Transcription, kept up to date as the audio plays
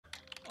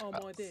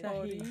آماده.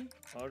 آری.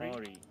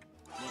 آری.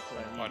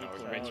 Oh no,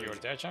 wait, you're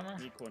there, Jammer?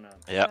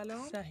 Yeah.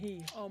 سلام.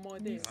 صحیح.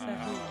 آماده. Ah,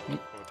 صحیح.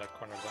 oh, that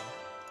corner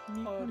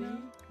done. آری.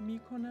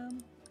 میکنم.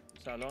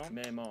 سلام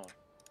معمار.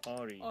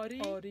 آری.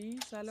 آری.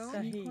 سلام.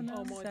 صحیح.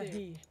 آماده.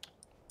 صحیح.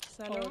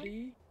 سلام.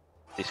 آری.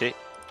 DC.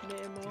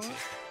 معمار.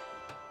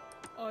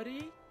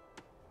 آری.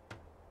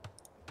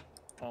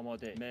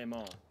 آماده.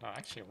 معمار. No,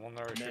 actually, I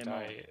wonder should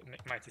I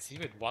make my TC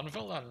with one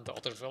vill and the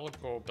other vill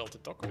go build the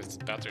dock, or is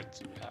it better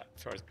to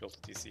first build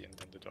the TC and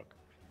then the dock?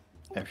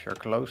 If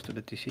you're close to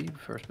the TC,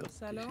 first build the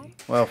Salam.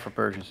 TC. Well, for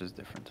Persians it's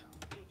different.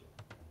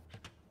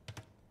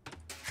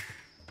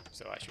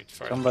 So I should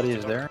first. Somebody build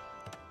is the there.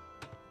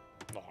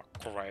 dock.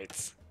 Oh, great.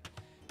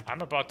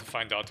 I'm about to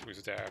find out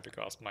who's there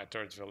because my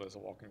third vill is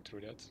walking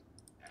through that.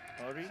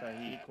 آری.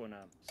 صحیح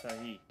کنم.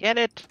 صحیح. Get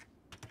it.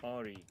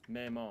 آری.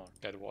 معمار.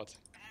 Get what?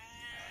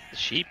 The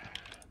sheep.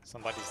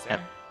 Somebody's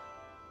there.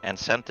 And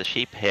send the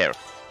sheep here.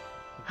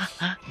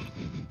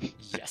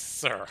 Yes,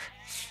 sir.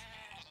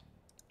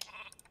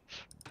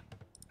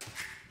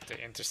 They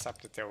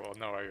intercepted. They will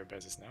know where your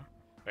base is now.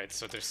 Wait,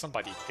 so there's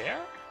somebody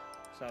there?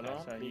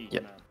 سلام. صحیح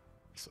Yep. کنم.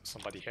 So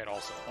somebody here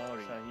also.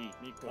 آری. صحیح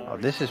میکنم. Oh,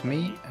 this is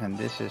me and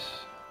this is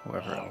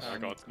whoever Oh else. my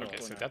god.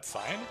 Okay, so that's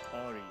fine.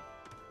 آری.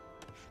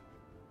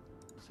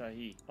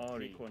 صحیح.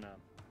 آری کنم.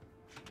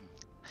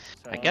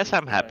 I guess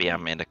I'm happy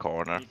I'm in the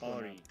corner.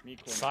 آری.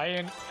 میکنم.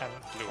 Cyan and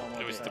blue.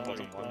 Blue is the آماده.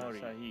 bottom one.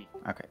 آری. صحیح.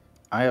 Okay,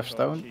 I have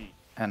stone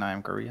and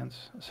I'm Koreans,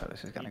 so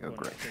this is gonna go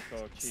great.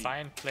 شکارچی.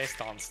 Cyan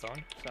placed on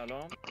stone.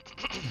 سلام.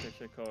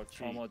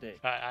 شکارچی. آماده.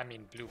 I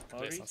mean blue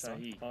آری. placed on stone.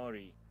 صحیح.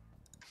 آری.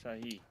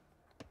 صحیح.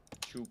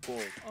 چوب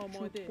برد.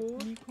 آماده.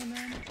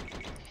 میکنم.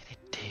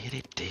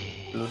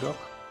 Blue dog.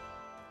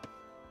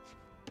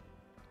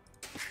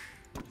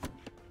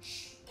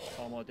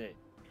 آماده.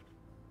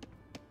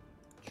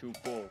 چوب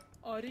برد.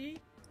 آری.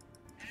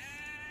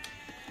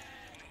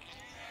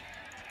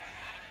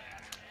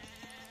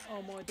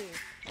 آماده.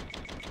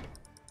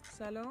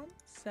 سلام.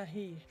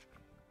 صحیح.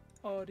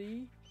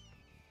 آری.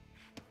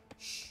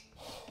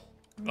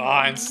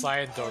 Ah,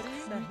 inside dog.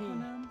 صحیح.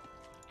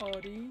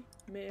 آری.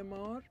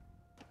 معمار.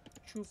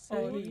 چوب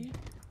آری.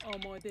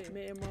 آماده.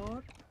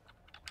 معمار.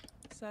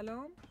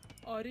 سلام.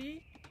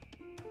 آری.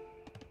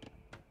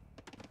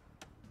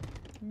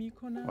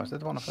 میکنم. Was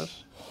that one of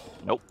us?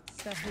 Nope.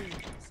 صحیح.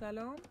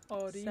 سلام.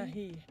 آری.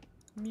 صحیح.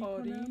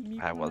 آری.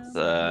 I was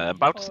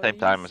about the same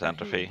time as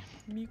Entropy,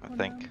 I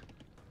think.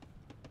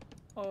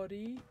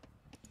 آری.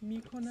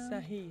 میکنم.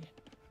 صحیح.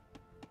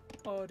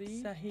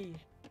 آری. صحیح.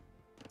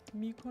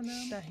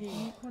 میکنم.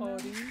 صحیح.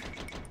 آری.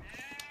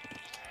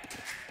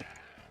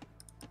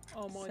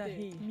 آماده.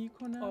 صحیح.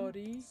 میکنم.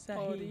 آری.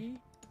 صحیح.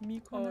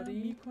 میکنم. آری.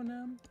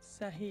 میکنم.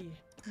 صحیح.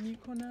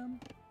 میکنم.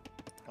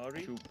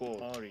 آری. چوب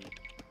برد. آری.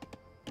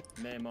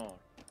 معمار.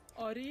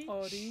 آری.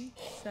 آری.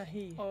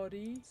 صحیح.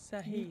 آری.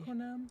 صحیح.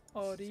 میکنم.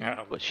 آری.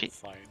 Yeah, But she-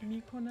 fine.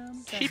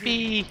 میکنم.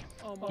 Sheepy!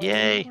 آماده.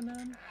 Yay!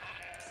 میکنم.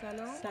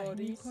 سلام.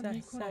 آری.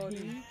 صحیح.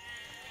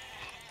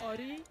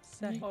 آری.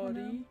 صحیح.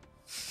 آری.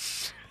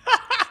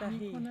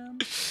 صحیح. کنم.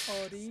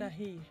 آری.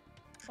 صحیح.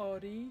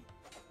 آری.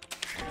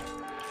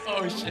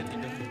 Oh shit.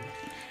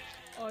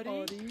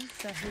 آری.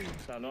 صحیح.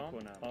 سلام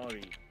کنم.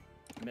 آری.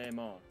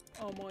 معمار.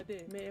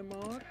 آماده.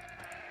 معمار.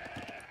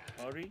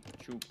 آری.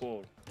 چوب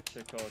برد.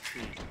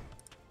 شکارچی.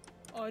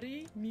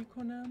 آری.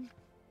 میکنم.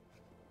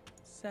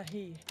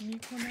 صحیح.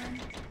 میکنم.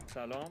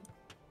 سلام.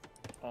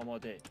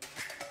 آماده.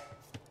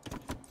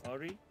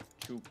 آری.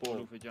 چوب برد.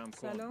 علوف جمع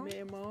کن. سلام.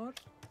 معمار.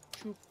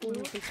 چوب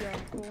برد.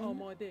 جمع کن.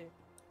 آماده.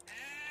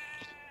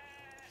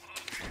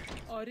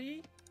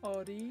 آری.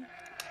 آری.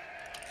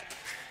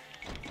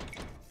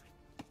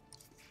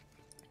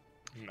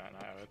 Man,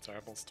 I have a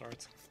terrible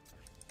start.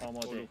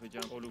 آماده.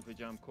 علوف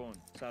جمع کن.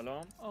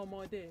 سلام.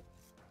 آماده.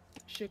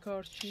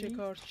 شکارچی.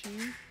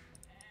 شکارچی.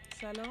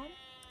 سلام.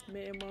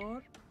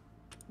 معمار.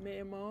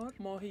 معمار.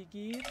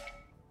 ماهیگیر.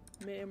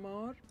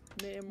 معمار.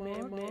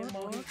 معمار.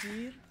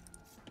 ماهیگیر.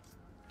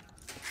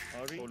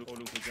 آری.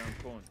 علوف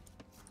جمع کن.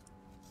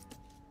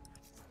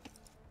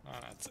 Ah,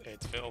 that's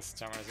 8 fills.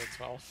 Jammer is at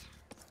 12.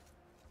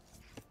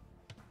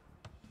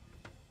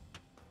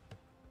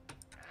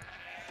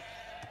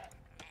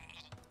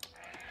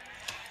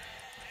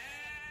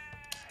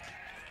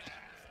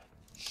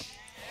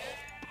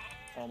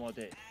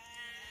 آماده.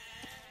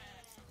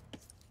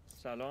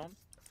 سلام.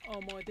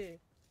 آماده.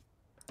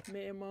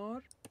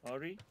 معمار.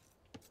 آری.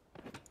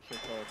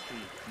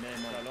 شکارچی.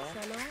 معمار. سلام.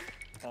 سلام.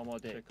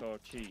 آماده.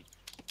 شکارچی.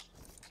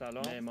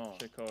 سلام. معمار.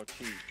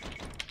 شکارچی.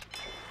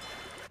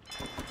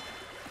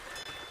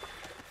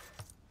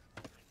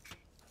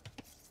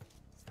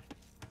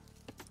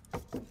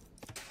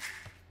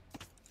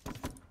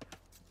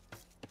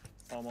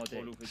 آماده.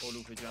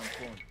 علوف جمع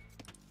کن.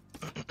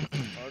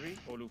 آری.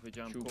 علوف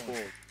جمع کن.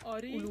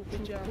 آری. علوف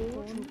جمع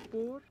کن. چوب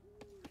برد.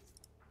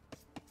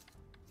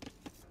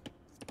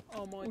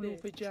 آماده.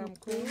 علوف جمع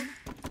کن.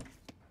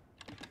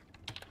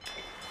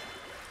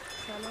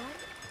 سلام.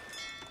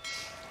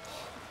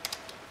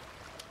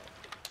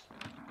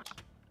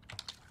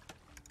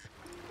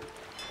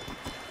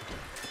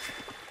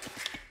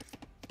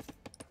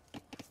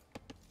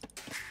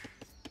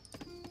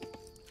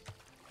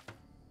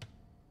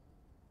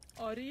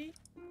 آری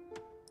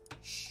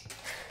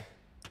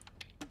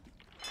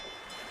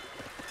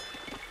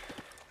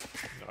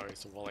No,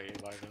 it's a volley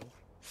rival.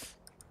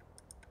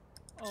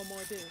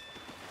 آماده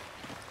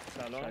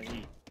سلام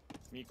صحیح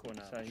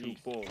میکنم صحیح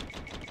چوب برد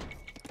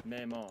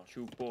معمار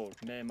چوب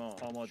برد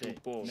معمار آماده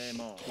چوب برد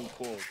معمار چوب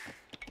برد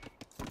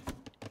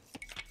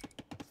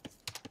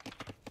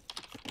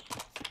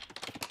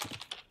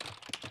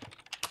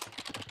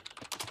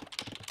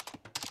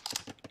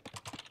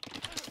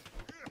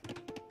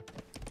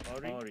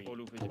آری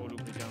علوف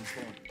جمع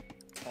کن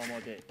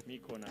آماده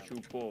میکنم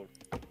چوب برد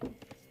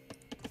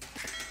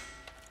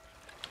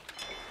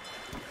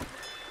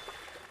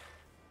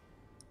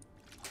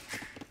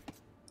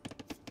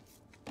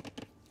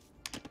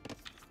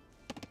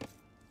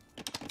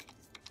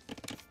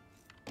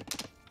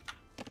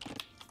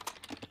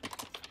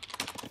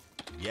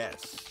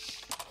Yes.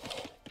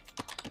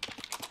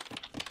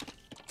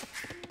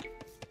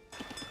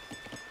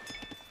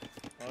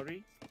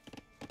 آری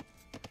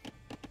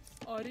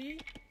آری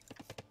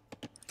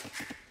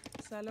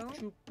سلام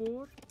چوب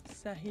بر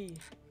صحیح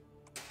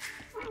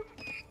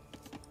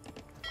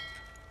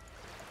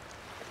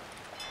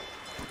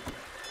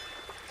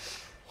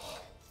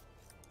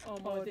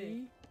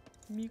آماده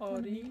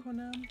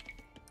میکنم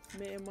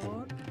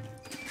معمار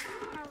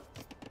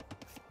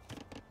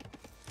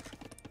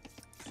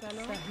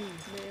سلام صحیح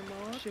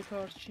معمار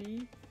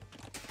شکارچی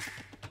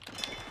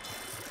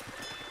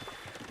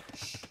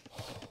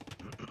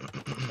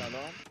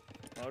سلام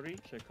آری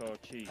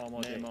شکارچی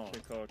آماده معمار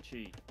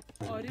شکارچی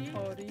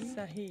آری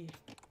صحیح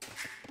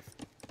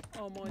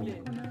آماده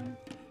میکنم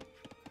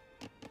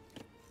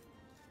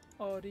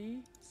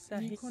آری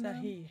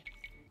صحیح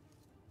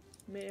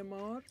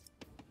معمار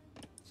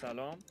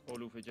سلام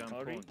علوف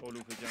جمع کن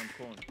علوف جمع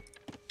کن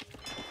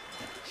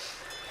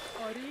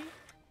آری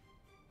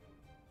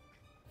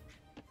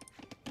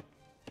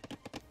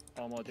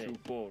آماده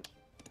چوب برد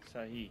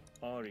صحیح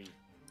آری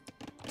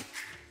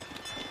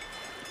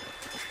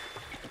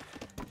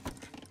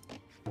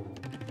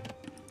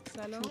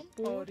سلام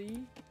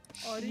آری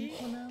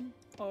میکنم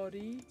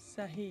آری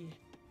صحیح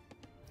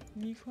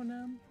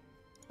میکنم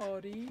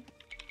آری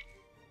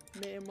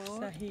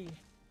معمار صحیح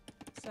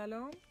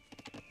سلام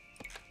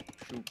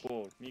چوب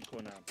برد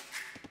میکنم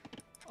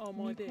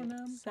آماده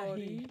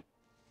صحیح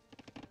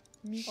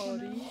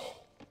آری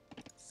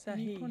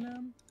صحیح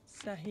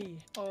صحیح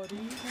آری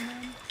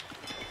کنم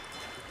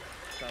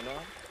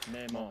سلام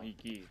معماری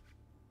گیر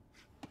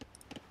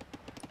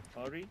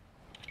آری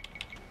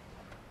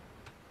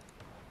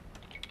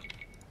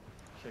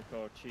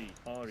شکارچی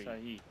آری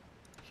صحیح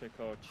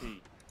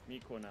شکارچی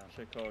میکنم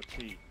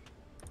شکارچی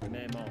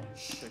معمار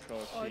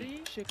شکارچی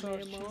آری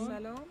شکارچی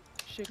سلام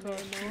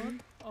شکارچی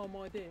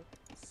آماده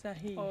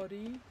صحیح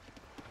آری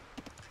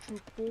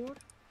چوب بر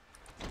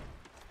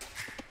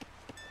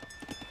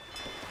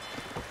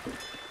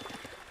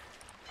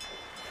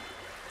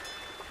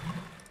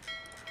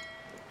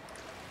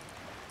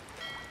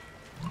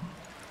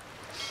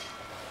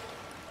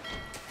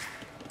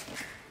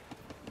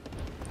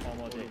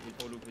آماده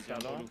علوف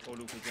جمع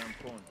علوف جمع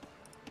کن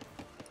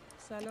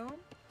سلام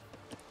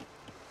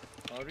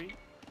آری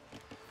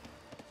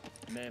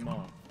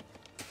معمار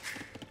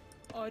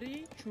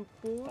آری چوب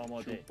بر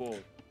آماده چوب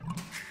برد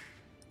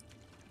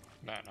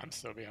Man, I'm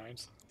still behind.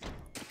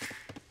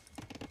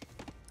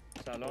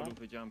 سلام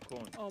علوف جمع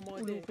کن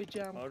آماده علوف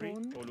جمع آری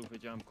کن علوف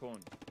جمع کن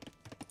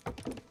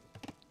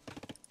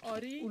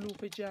آری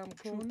علوف جمع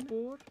کن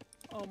بر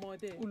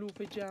آماده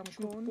علوف جمع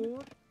کن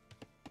بر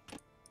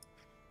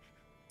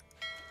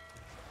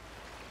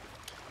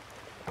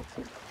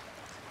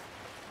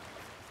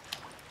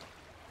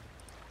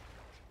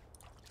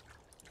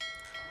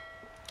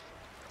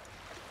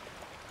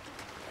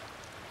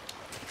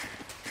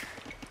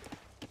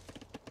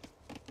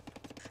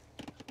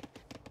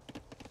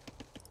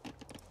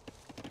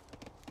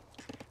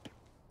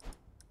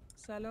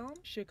سلام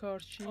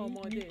شکارچی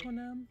آماده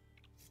میکنم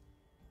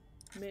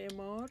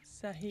معمار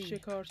صحیح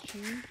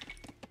شکارچی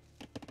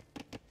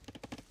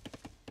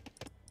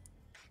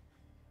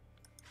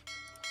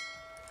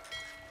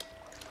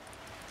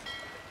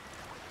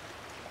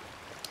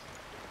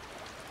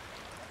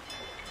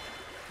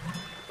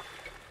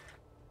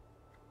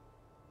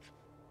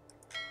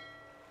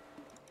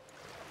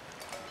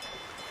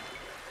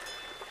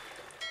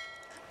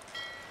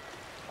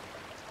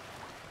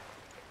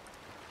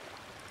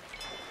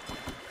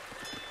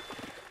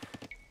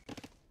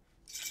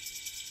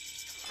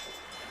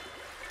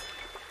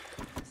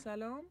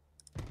سلام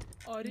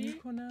آری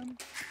میکنم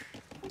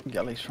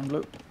Galleys from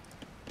blue.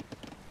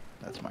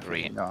 That's my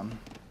Green. green gun.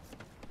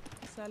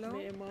 سلام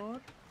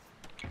معمار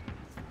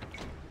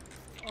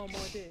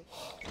آماده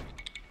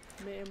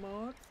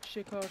معمار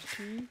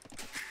شکارچی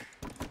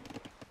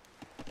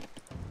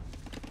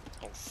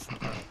Oh,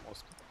 I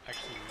almost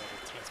actually made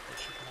a transport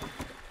ship now.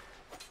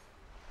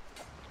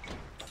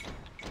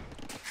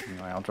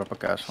 Anyway, I'll drop a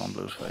castle on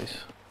blue's face.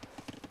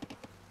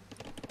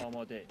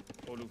 آماده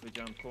علوف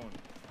جمع کن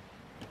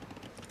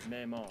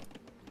معمار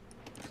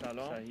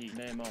سلام صحیح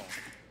معمار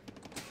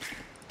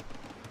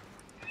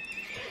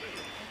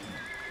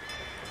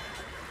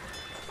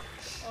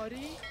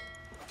آری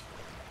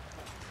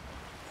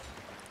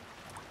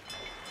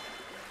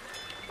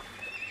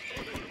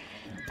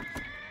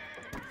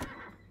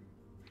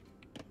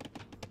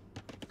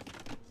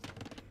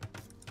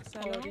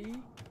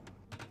سلام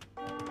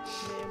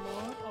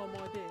معمار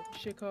آماده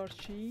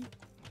شکارچی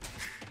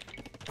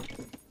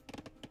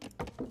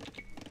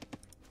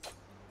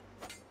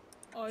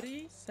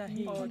آری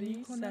صحیح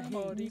آری صحیح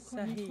آری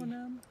صحیح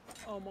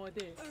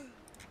آماده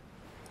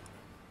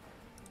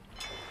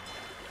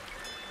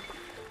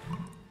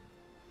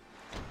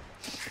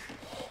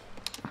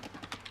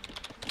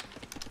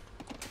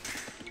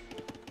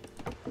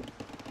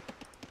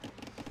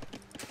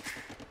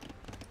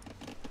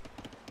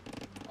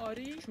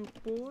آری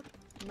چوببر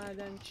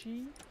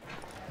معدنچی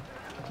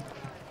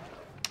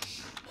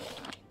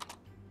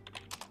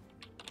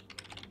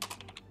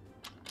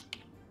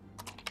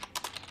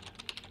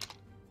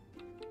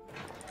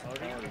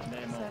آری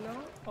معمار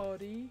سلام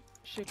آری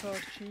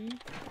شکارچی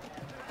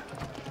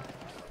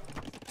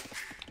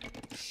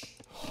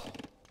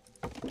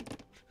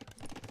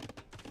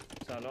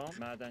سلام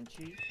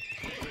معدنچی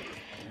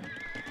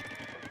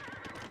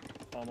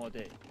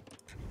آماده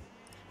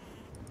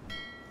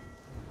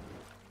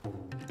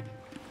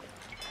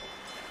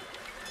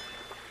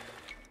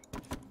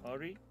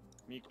آری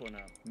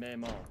میکنم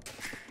معمار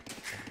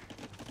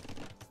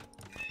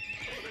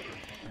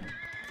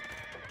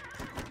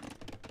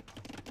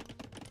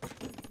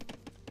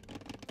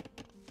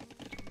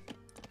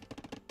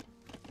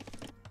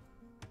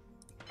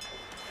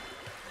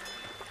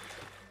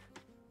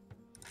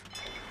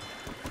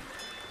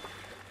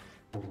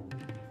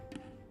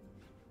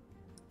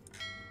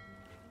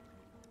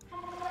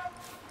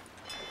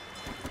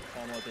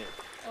آماده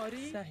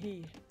آری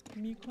صحیح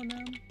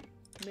میکنم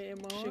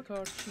معمار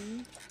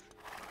شکارچی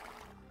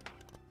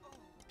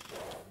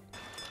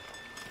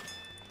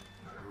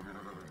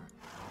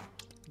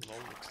Low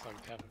looks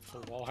like we have a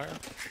full wall here.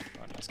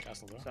 Oh, nice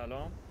castle though.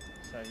 سلام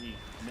صحیح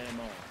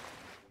معمار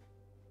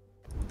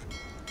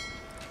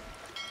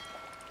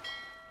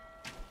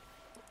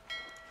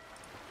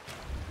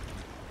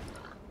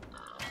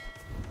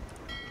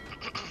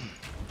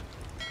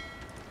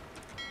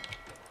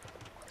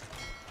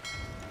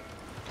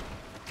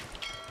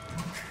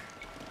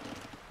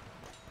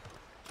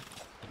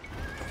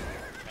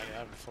Yeah, you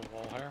have a full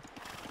wall here.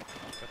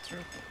 I'll cut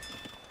through.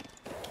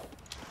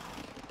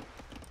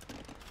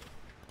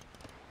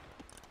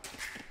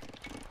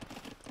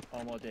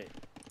 آماده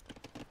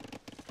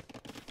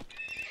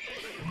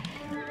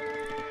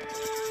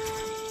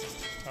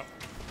Oh,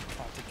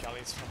 faulty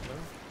galleys from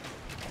blue.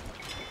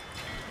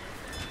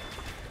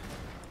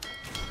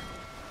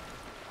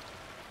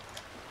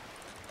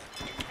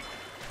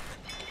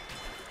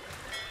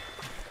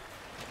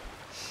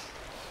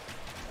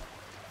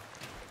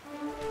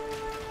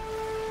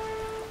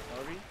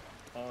 آری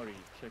آری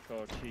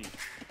شکارچی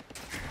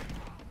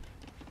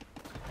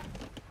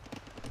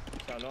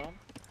سلام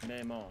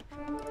معمار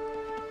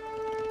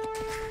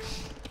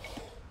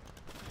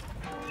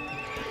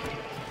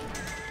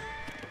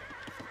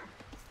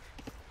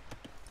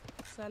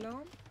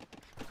سلام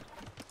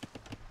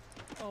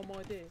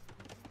آماده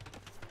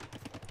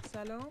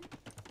سلام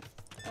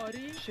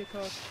آری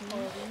شکارچی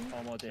آری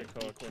آماده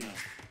میکنم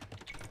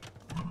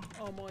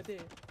آماده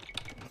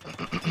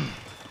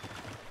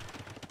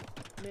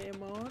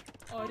معمار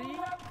آری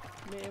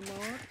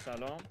معمار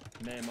سلام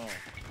معمار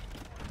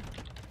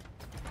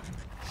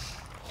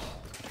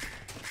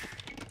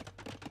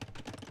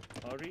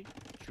آری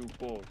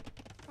چوببر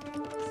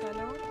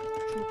سلام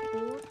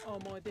چوببر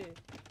آماده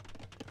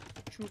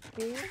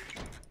چوببر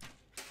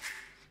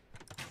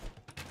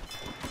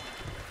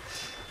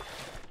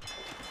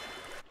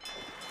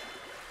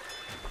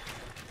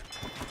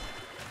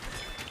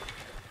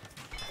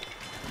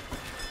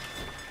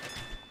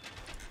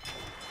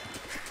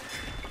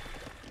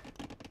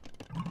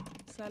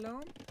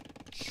سلام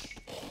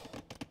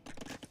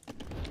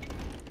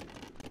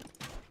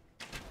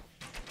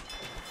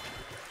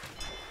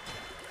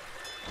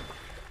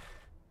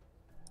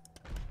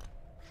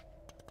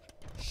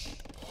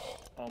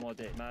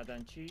آماده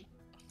معدنچی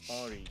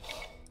آری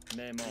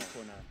معمار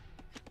کنم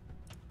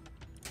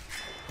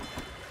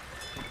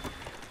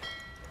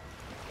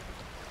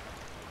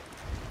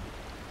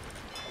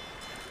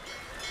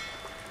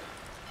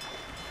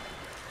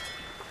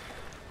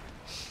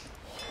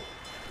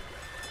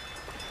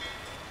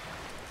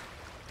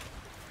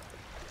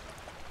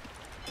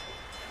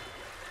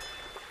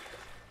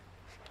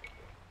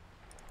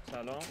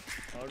سلام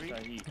آری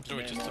صحیح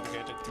Blue just معمار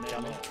upgraded the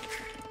galley. معمار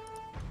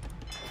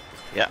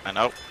Yeah, I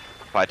know.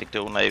 Fighting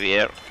two navy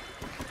here.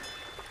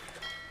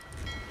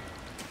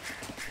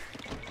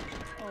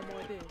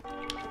 آماده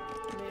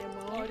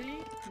معماری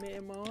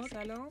معمار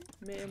سلام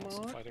Also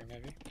معمار fighting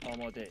navy.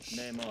 آماده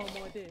معمار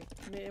آماده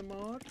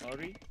معمار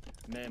آری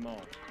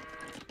معمار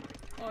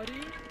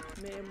آری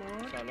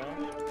معمار سلام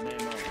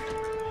معمار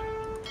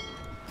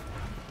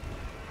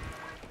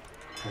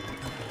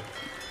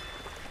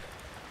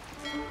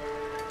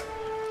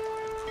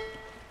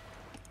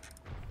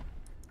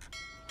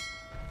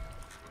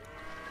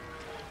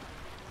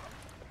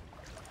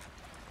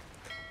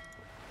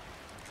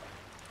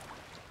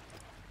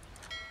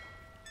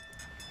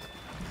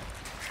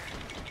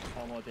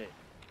آماده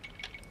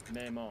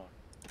معمار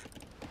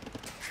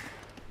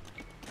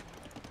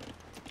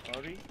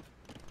آری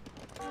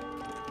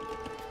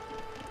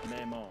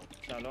معمار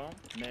سلام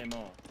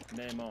معمار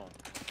معمار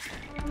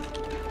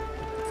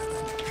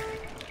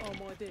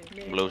آماده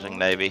Losing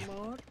navy.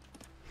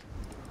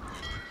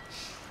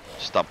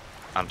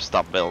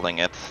 Stop building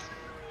it.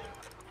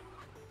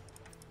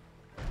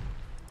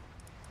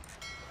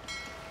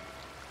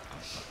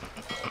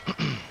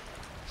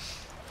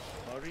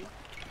 آری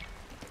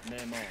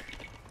معمار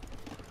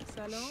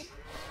سلام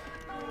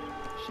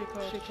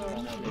شکار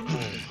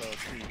آماده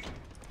شکارچی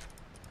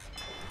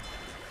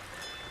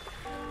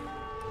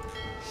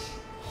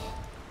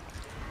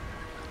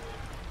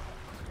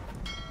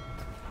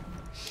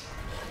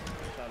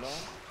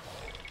سلام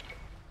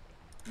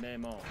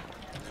معمار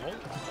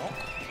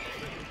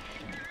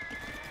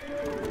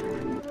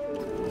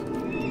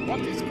What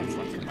is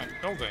confronting my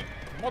building?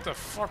 What the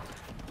fuck?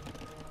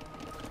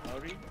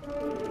 آری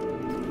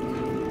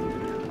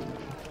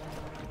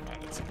Man,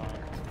 it's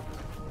fire.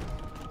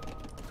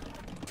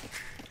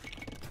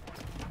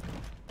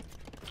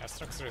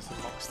 Astrax, there is a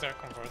box there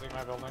converting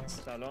my buildings.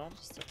 سلام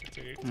Just have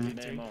to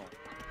معمار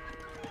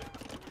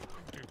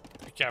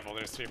be careful,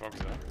 there's 3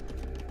 boxes there.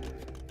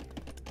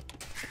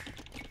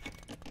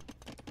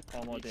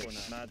 آماده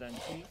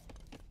معدنچی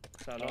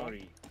سلام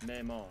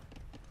معمار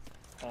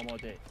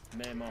آماده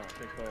معمار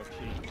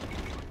شکارچی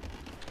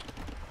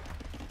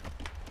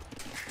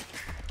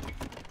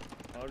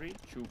آری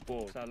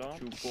چوب سلام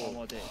چوب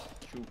آماده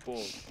چوب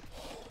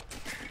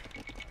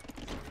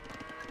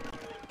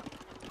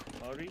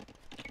آری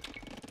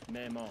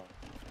معمار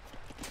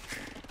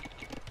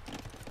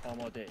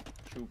آماده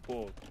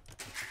چوب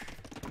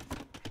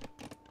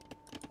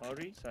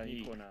آری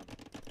صحیح کنم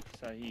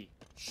صحیح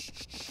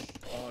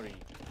آری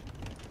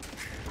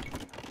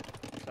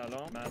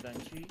سلام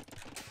معدنچی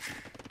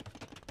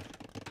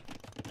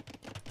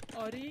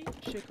آری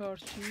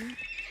شکارچی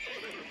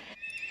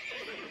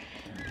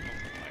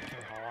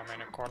Like how I'm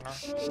in a corner.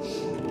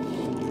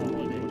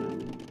 آماده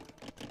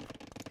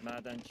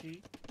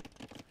معدنچی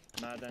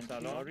معدن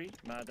سلاری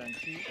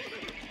معدنچی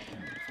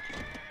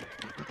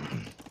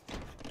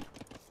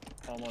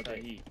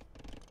آماده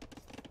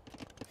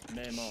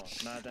معمار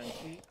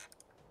معدنچی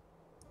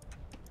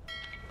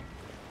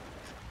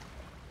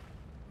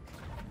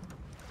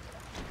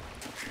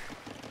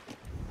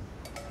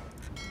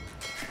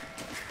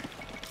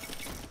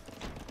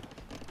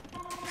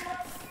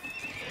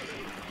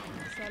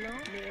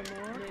سلام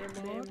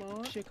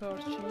معمار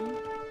شکارچی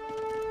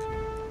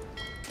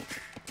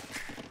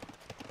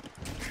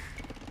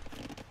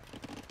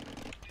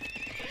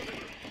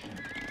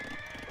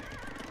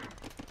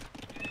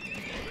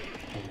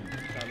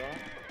سلام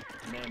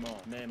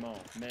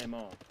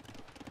معمار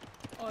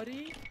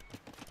آری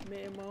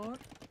معمار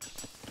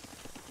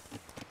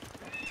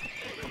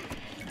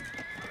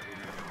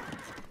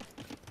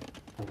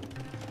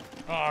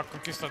Oh,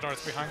 conquistador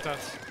is behind that.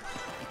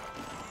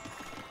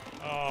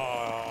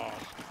 Oh,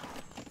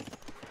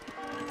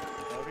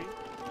 آری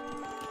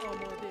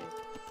آماده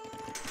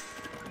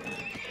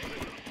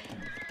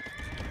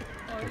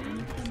آری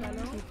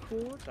سلام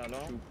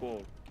سلام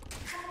چوب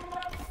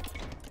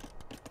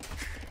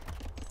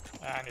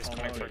and he's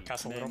coming for a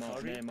castle drop.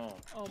 معمار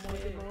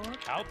آماده مار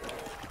Help!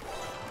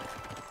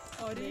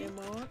 آری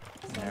معمار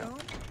سلام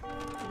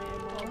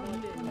معمار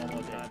آماده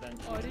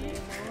معدنچی آری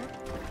معمار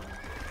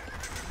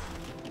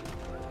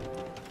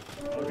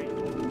آری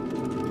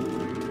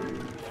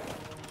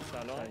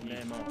سلام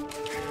معمار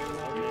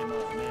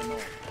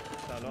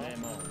سلام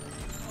معمار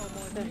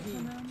آماده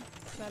کنم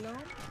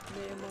سلام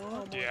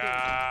معمار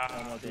Yeah!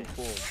 آماده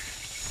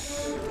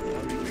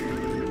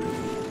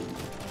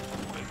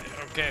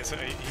Okay, so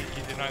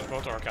he denied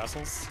both our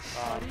castles.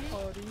 آری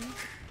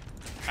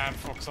And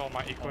fucks all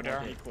my eco there.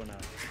 آماده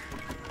کنم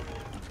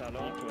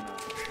سلام کنم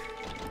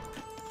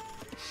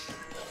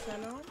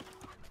سلام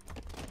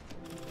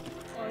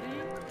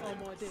آری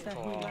آماده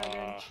صحیح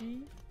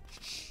معدنچی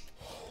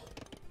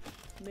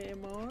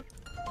معمار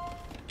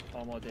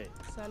آماده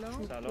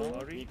سلام سلام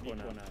آری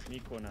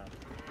میکنم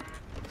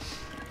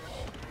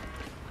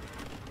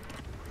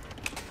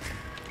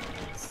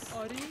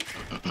آری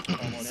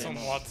آماده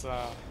Somewhat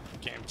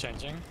game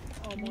changing.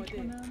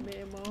 آماده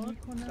معمار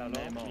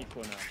سلام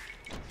میکنم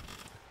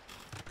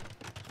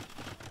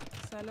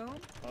سلام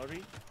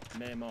آری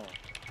معمار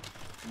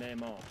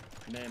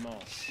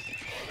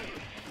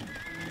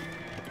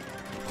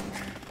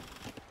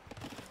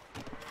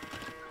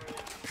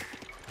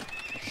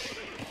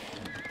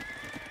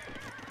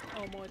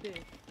آماده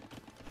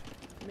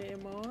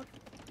معمار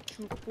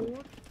چوب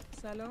بر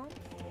سلام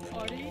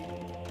آری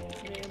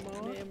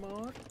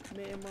معمار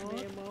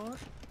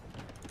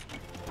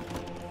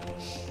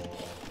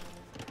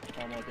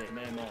آماده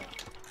معمار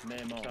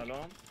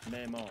سلام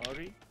معمار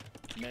آری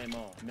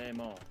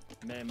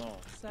معمار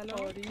سلام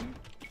آری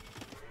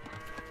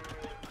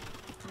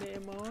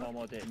معمار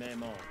آماده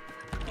معمار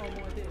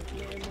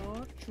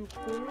چوب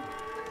بر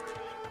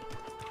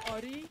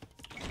آری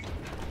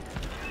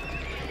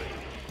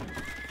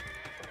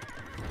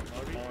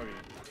آری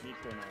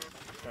میکنم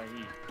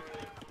صحیح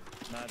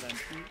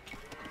معدنچی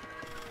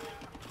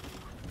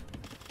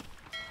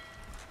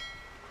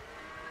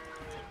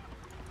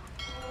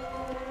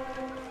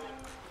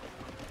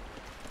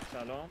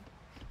سلام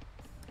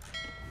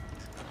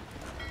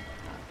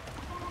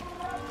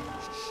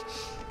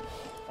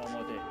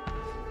آماده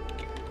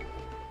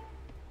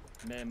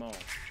معمار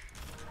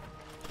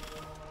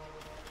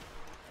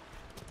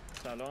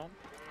سلام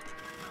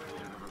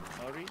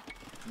آری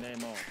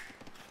معمار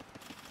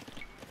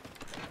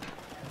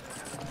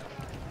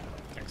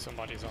I think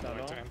somebody's on the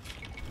way to him.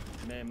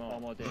 معمار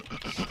آماده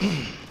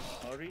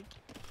آری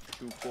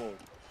چوب برد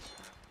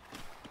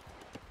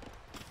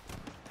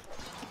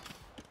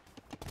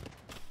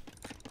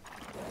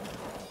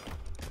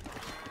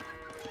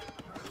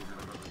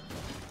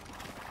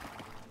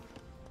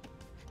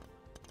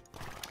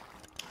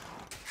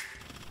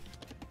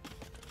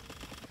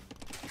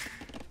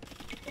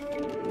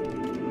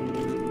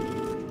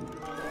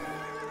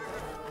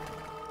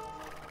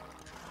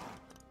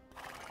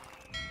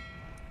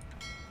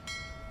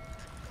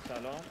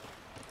سلام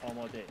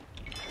آماده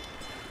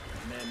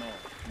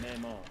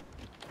معمار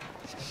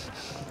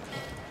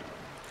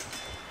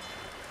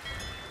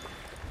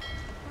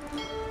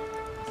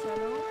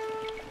سلام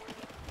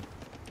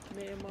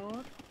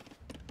معمار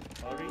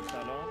آری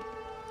سلام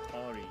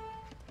آری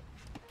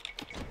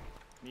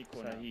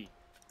میکنم صحیح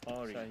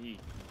آری صحیح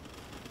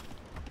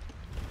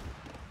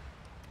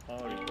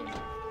آری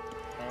کنم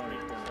آری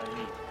کنم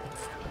صحیح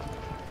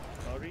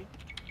آری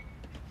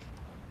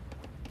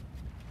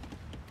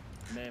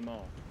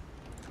معمار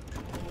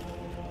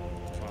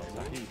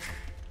صحیح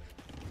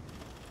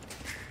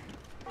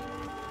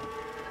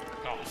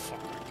Oh fuck,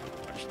 I can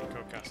actually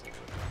go castle.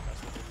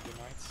 Castle didn't do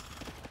knights.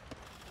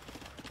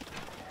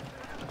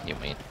 You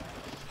mean?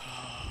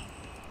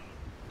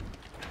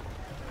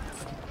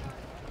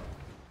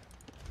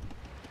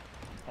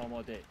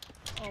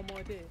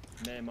 آماده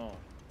معمار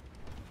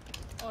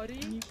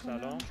آری میکنم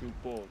سلام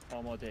چوب برد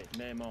آماده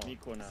معمار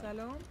میکنم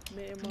سلام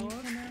معمار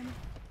میکنم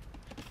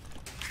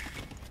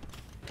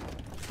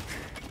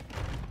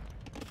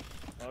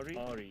آری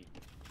آری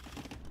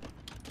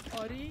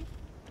آری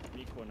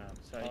میکنم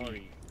صحیح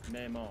آری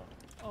معمار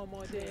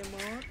آماده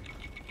معمار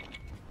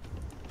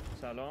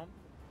سلام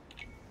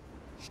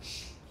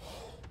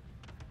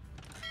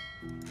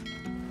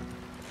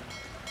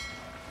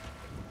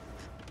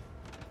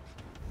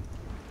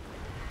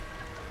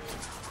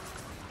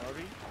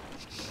آری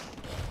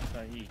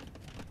صحیح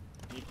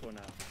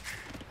میکنم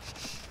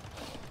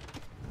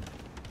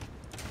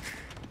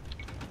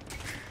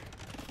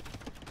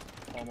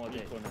آماده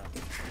کنم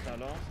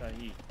سلام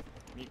صحیح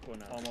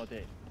میکنم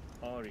آماده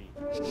آری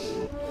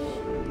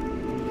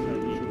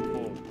صحیح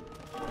برد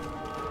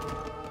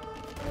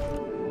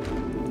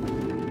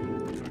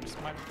So just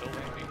my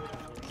building being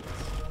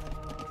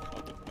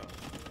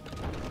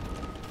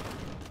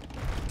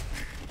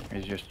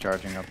He's just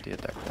charging up the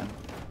attack then.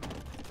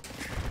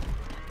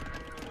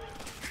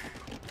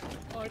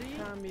 آری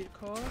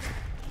تعمیرکار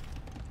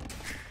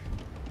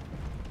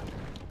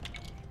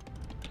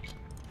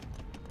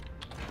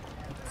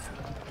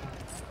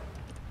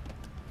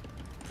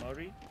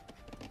آری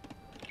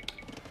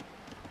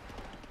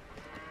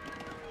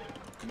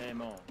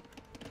معمار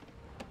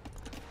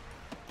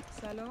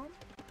سلام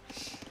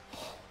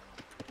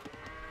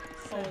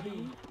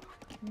صحیح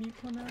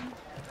میکنم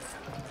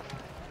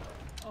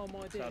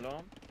آماده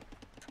سلام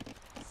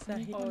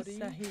صحیح آری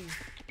صحیح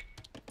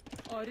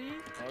آری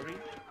آری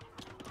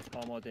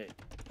آماده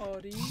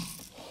آری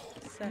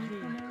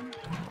صحیح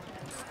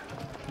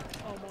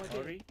آماده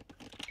آری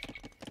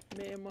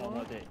معمار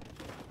آماده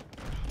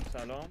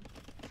سلام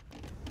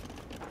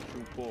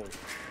چوب برد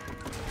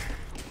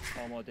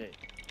آماده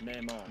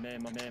معمار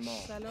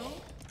سلام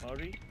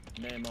آری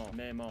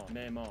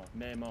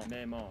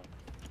معمار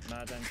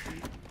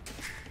معدنچی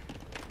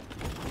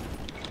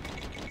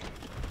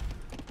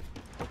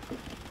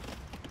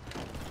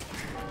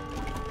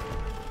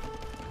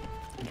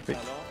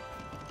سلام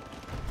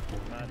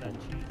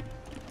معدنچی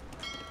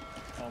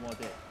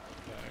آماده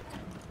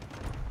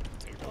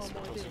take those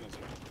آماده. circles in as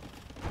well.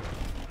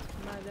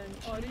 معدن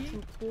آری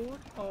چوب برد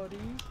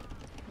آری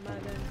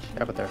معدنچی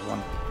Yeah, but there's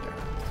one there.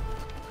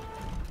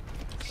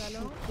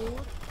 سلام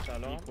برد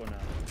سلام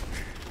میکنم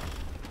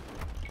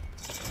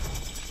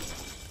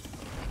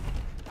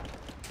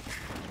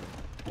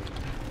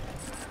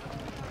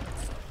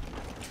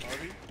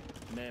آری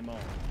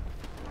معمار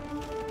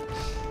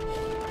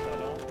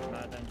سلام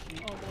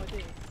معدنچی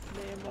آماده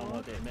معمار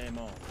آماده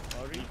معمار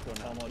آری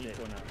کنم آماده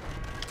کنم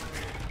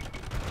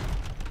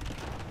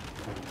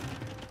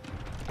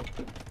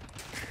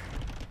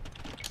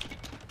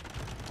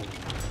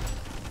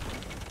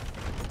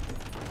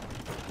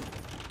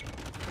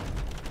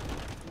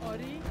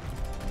آری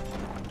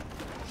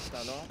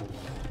سلام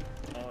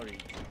آری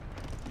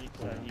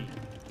صحیح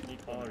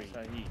آری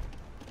صحیح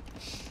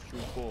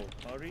چوب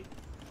برد آری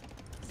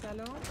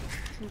سلام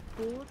چوب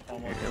برد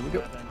آماده Here we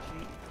go.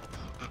 معدنچی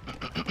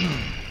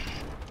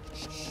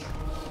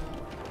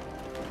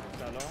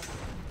سلام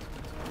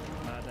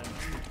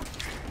معدنچی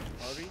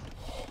آری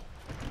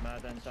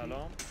معدن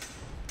سلام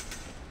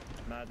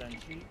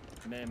معدنچی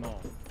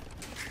معمار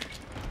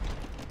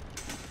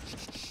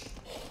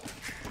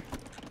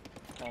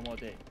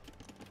آماده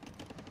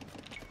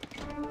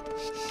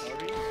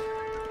آری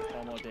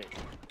آماده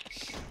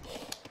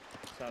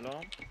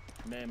سلام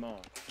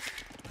معمار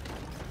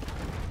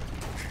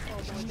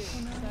آماده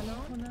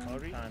سلام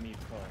آری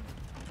تعمیرکار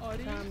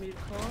آری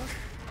تعمیرکار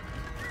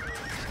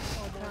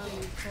آماده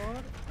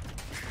تعمیرکار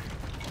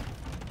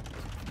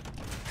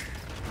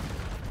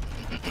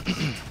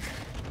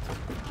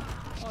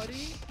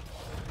آری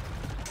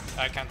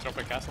I can drop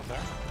a castle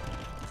there.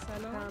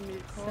 سلام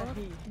تعمیرکار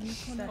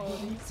میکنه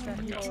آری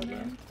صحیح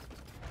آری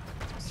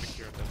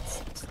Secure that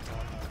stone.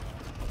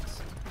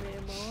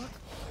 معمار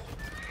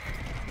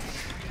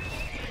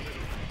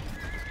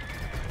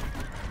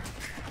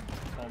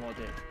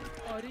آماده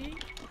آری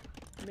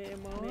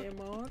معمار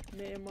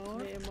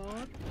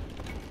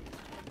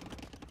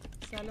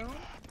سلام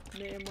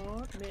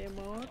معمار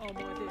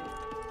آماده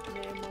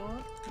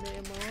معمار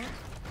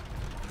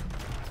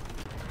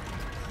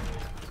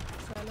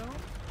سلام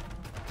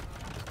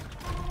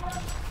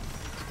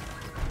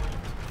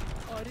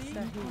آری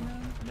صحیح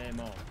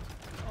معمار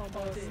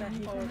آماده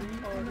صحیح آری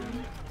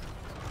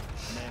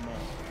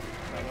معمار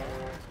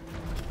سلام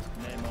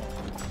معمار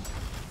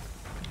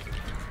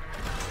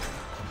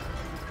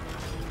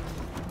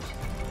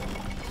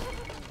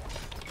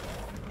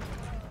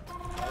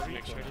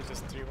Make sure he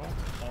just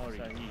 3-1. آری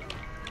صحیح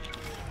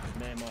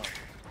معمار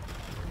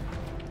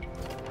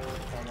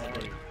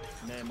آماده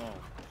معمار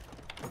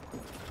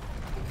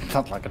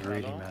Not like it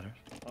really matters.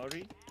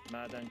 آری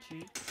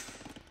معدنچی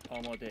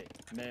آماده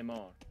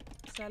معمار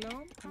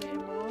سلام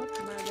معمار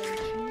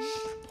معدنچی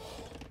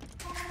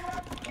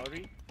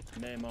آری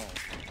معمار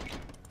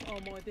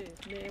آماده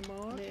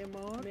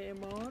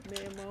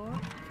معمار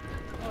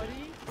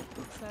آری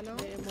سلام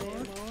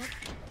معمار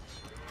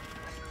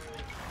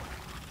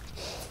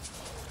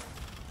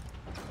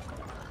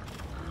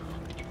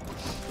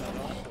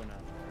سلام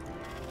کنم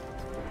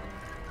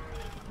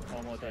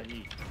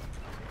آمادگی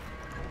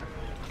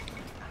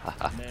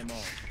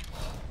معمار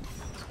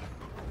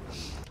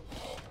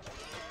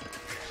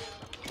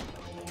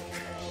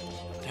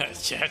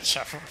Yeah,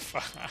 Jaffa.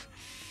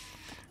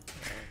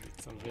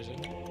 Need some vision.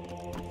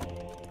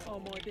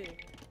 آماده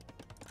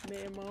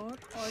معمار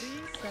آری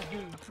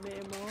صحیح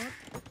معمار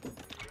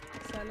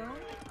سلام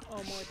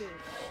آماده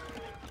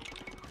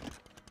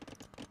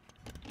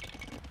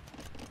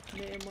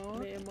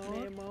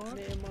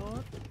معمار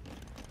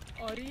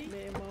آری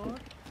معمار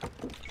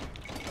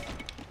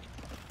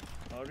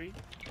آری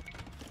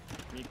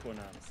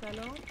میکنم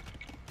سلام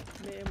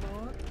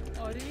معمار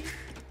آری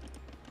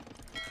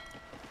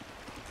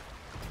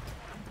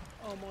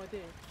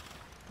آماده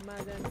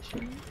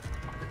معدنچی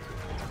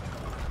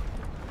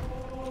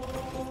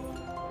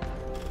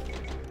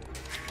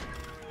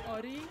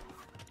آری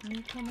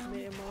میکنم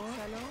معمار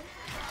سلام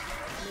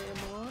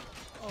معمار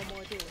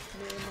آماده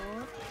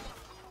معمار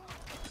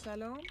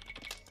سلام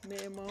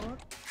معمار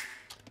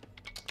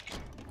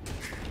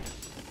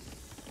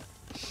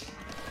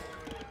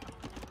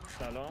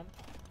سلام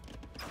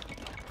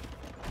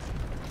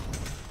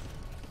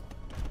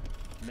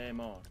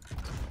معمار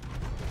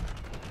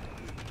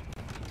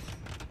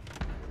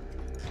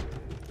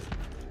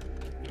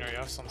You know, you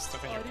have some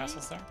stuff in your Ori.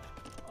 castles there.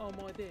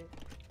 آماده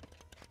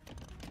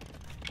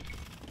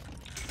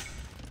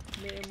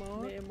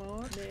معمار Yeah.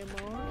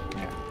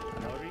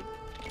 آری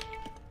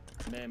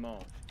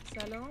معمار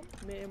سلام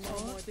معمار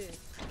آماده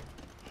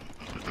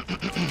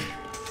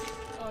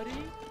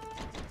آری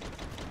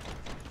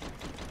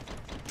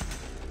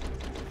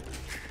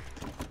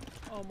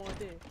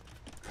آماده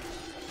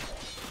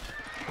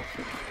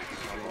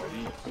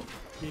آری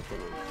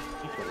میکنم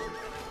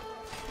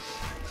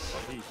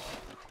آری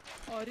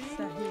آری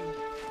صحیح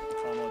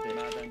آماده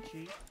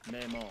معدنچی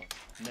معمار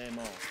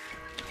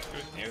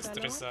Good news,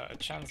 there is a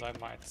chance I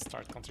might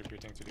start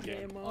contributing to the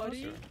game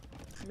معماری soon.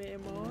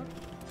 معمار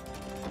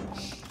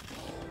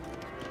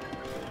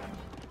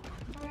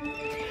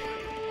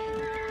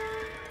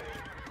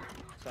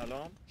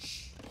سلام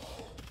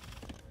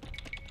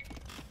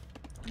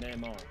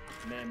معمار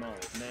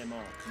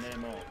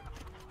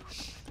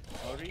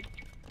آری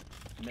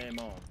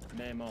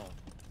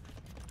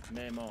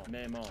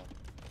معمار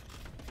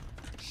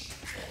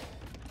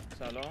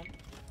سلام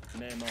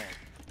معمار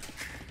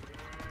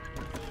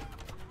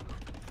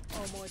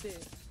آماده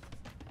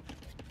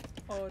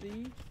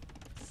آری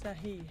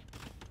صحیح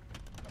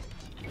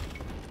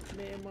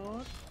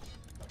معمار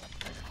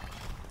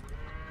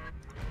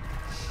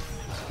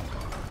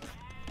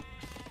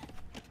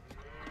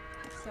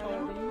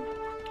سواری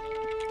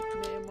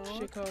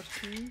معمار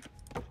شکارچی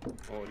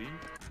آری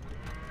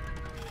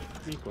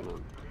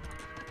میکنم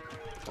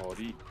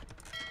آری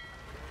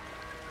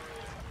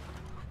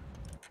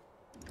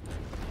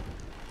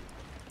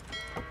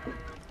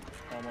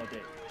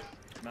آماده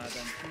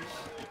معدنچی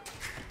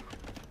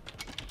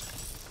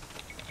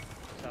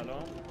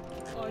سلام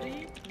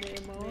آری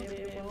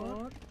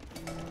معمار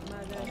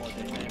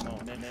آماده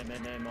معدنچی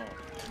معمار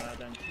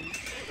معدنچی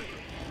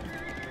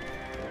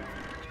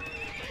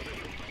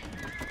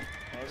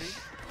آری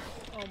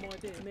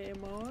آماده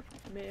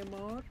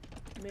معمار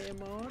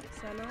معمار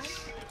سلام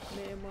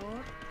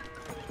معمار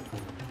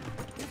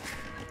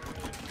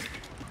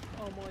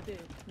آماده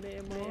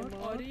معمار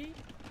آری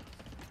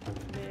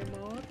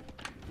معمار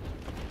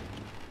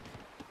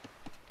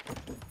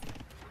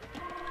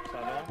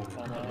سلام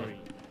آماده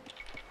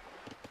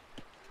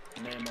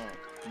معمار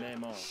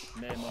معمار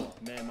معمار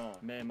معمار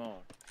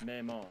معمار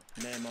معمار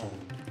معمار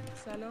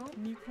سلام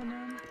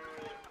میکنم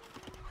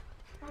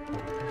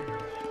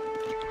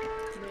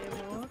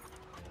معمار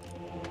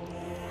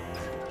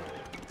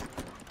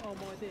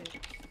آماده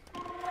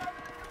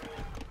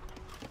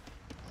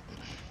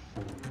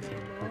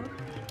معمار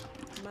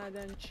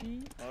معدنچی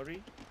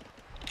آری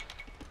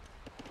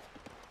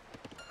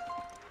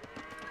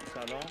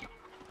سلام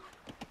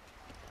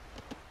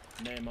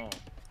معمار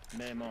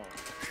معمار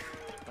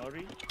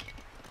آری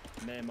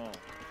معمار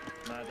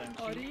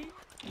معدنچی آری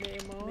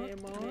معمار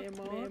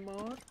معمار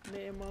معمار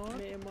معمار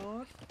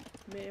معمار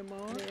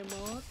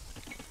معمار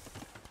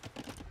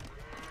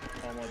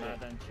آماده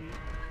معدنچی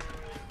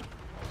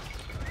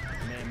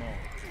معمار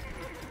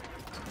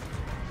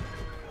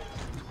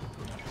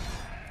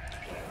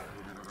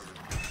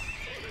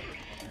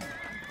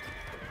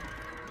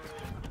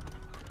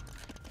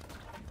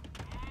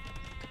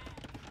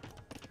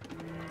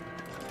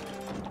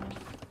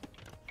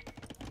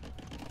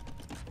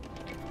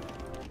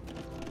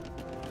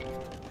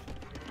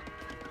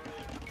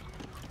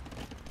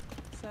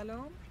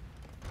سلام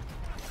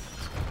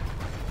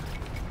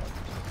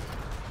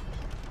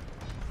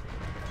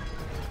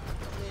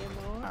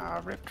معمار Ah,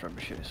 rip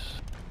trebuchets.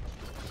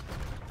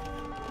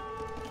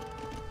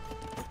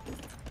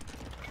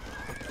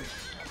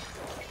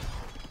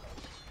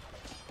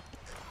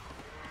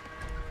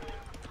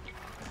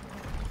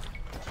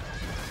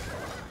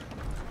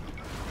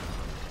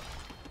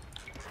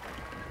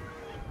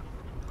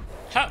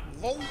 Ha!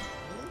 Lol!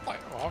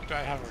 How do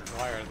I have a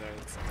wire there?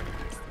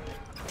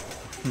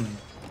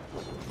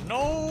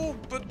 No!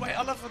 But my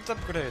elephant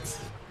upgrades!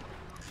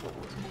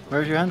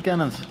 Where's your hand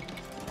cannons?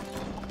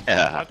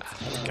 Yeah. What?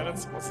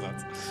 Cannons? What's that?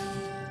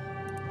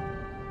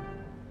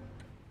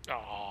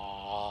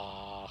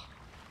 Ah!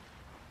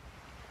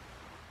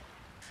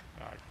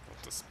 I got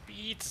the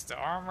speed, the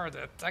armor,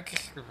 the attack,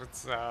 but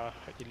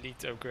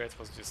elite upgrade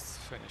was just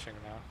finishing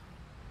now.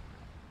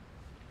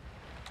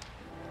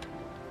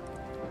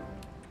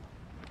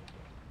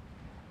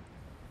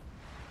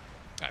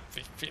 I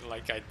feel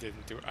like I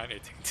didn't do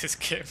anything this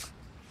game.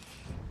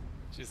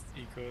 Just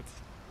egoed.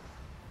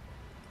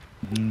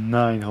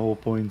 9 whole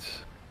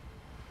points.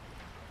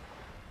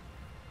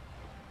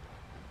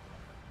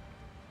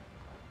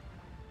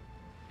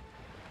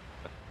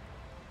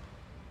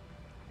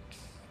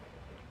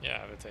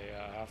 Yeah, but they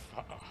have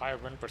a higher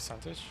win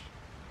percentage.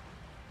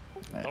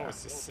 Yeah.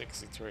 Lowest is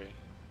 63.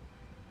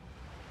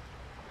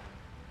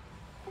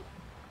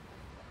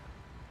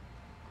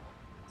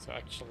 So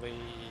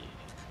actually,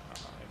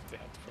 if they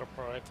had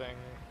proper rating,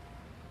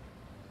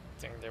 I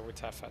think they would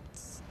have had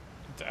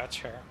the edge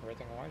here,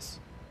 rating-wise.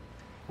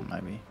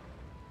 Maybe.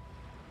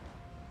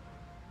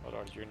 What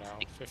are you now?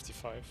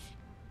 55?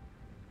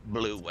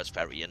 Blue was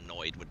very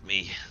annoyed with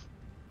me.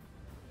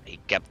 He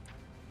kept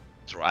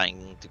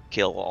trying to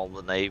kill all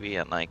the navy,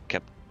 and I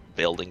kept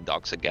building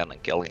docks again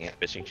and killing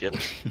fishing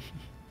ships.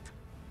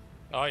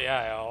 Oh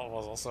yeah, I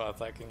was also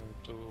attacking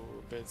blue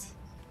a bit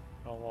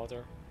on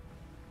water.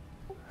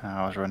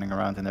 I was running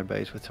around in their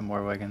base with some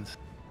more wagons.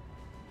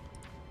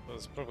 It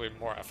was probably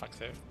more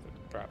effective, but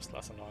perhaps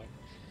less annoying.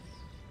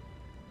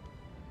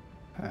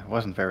 It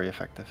wasn't very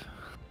effective.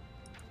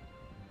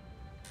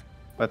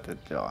 But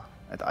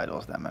it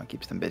idles them and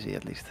keeps them busy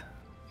at least.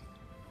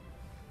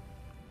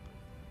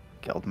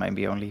 Killed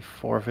maybe only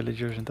 4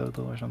 villagers in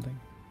total or something.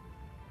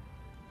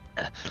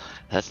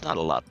 That's not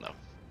a lot, no.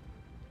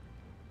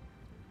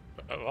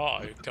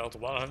 Wow, you killed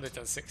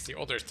 160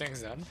 other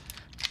things then.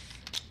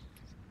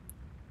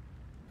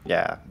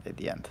 Yeah, at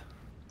the end.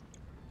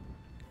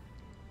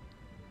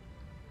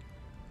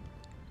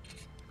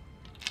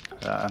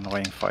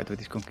 Annoying fight with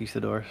these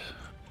conquistadors.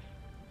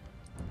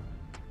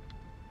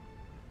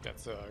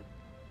 That's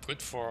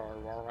good for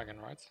War Wagon,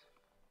 right?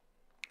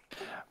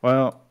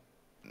 Well,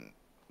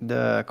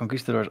 the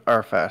conquistadors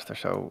are faster,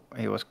 so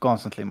he was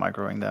constantly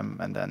microing them,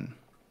 and then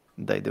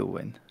they do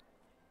win.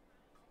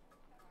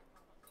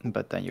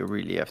 But then you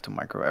really have to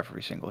micro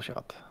every single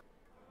shot.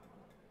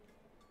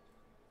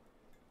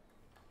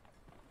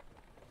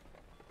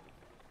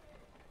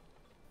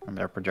 And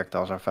their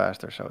projectiles are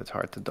faster, so it's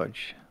hard to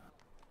dodge.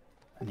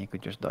 And he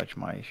could just dodge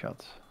my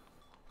shots.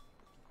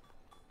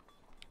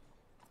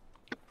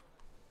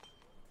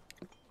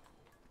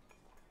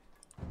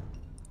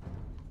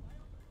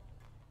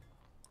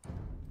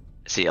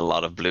 See a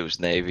lot of Blue's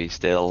navy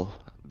still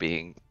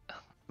being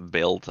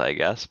built, I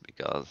guess,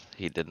 because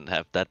he didn't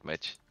have that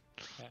much.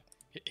 Yeah.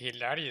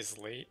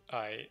 Hilariously,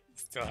 I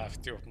still have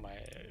 2 of my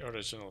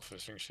original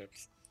fishing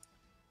ships.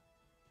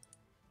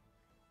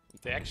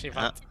 They actually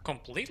went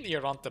completely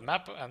around the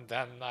map, and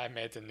then I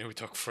made a new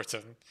dock for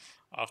them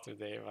after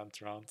they went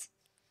around.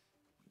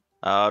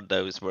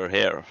 Those were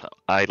here,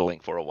 idling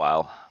for a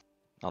while,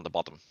 on the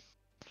bottom.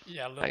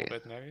 Yeah, a little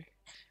bit maybe.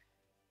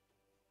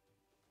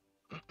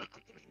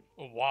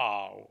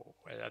 Wow,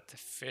 that's a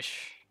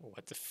fish.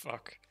 What the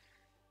fuck?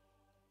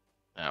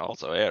 Yeah,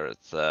 also here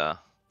it's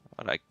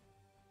what I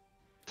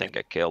think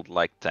I killed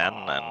like 10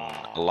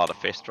 and a lot of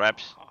fish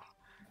traps.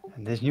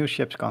 And these new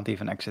ships can't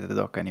even exit the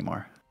dock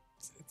anymore.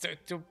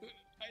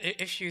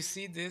 If you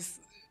see this,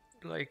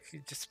 like,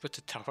 just put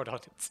a tower on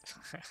it.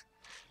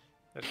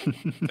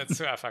 That's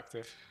so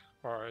effective.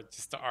 Or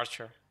just the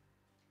archer.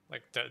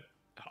 Like,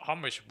 how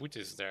much wood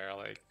is there?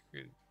 Like,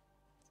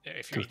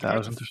 if you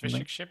ignore 2,000 the or fishing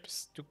something.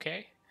 ships,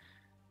 2k?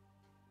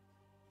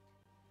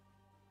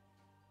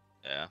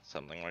 Yeah,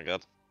 something like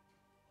that.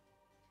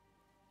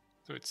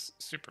 So it's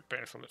super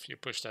painful if you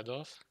push that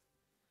off.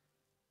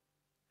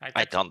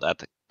 I done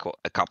that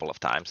a couple of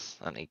times,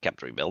 and he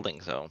kept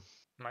rebuilding. So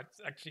Might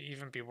actually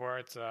even be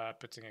worth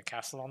putting a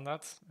castle on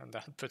that, and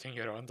then putting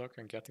your own dock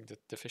and getting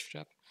the fish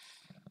trap.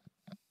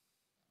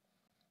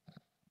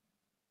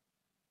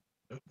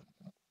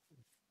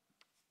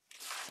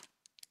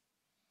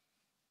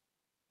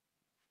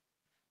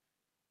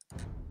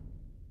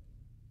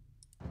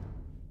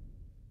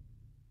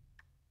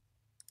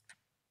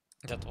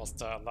 That was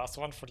the last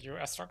one for you,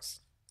 Astrox?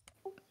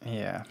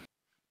 Yeah.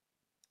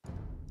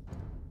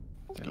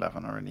 It's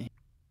 11 already.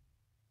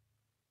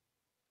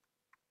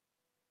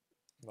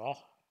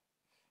 Well,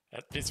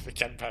 at least we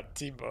can ban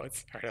team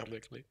modes,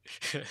 ironically.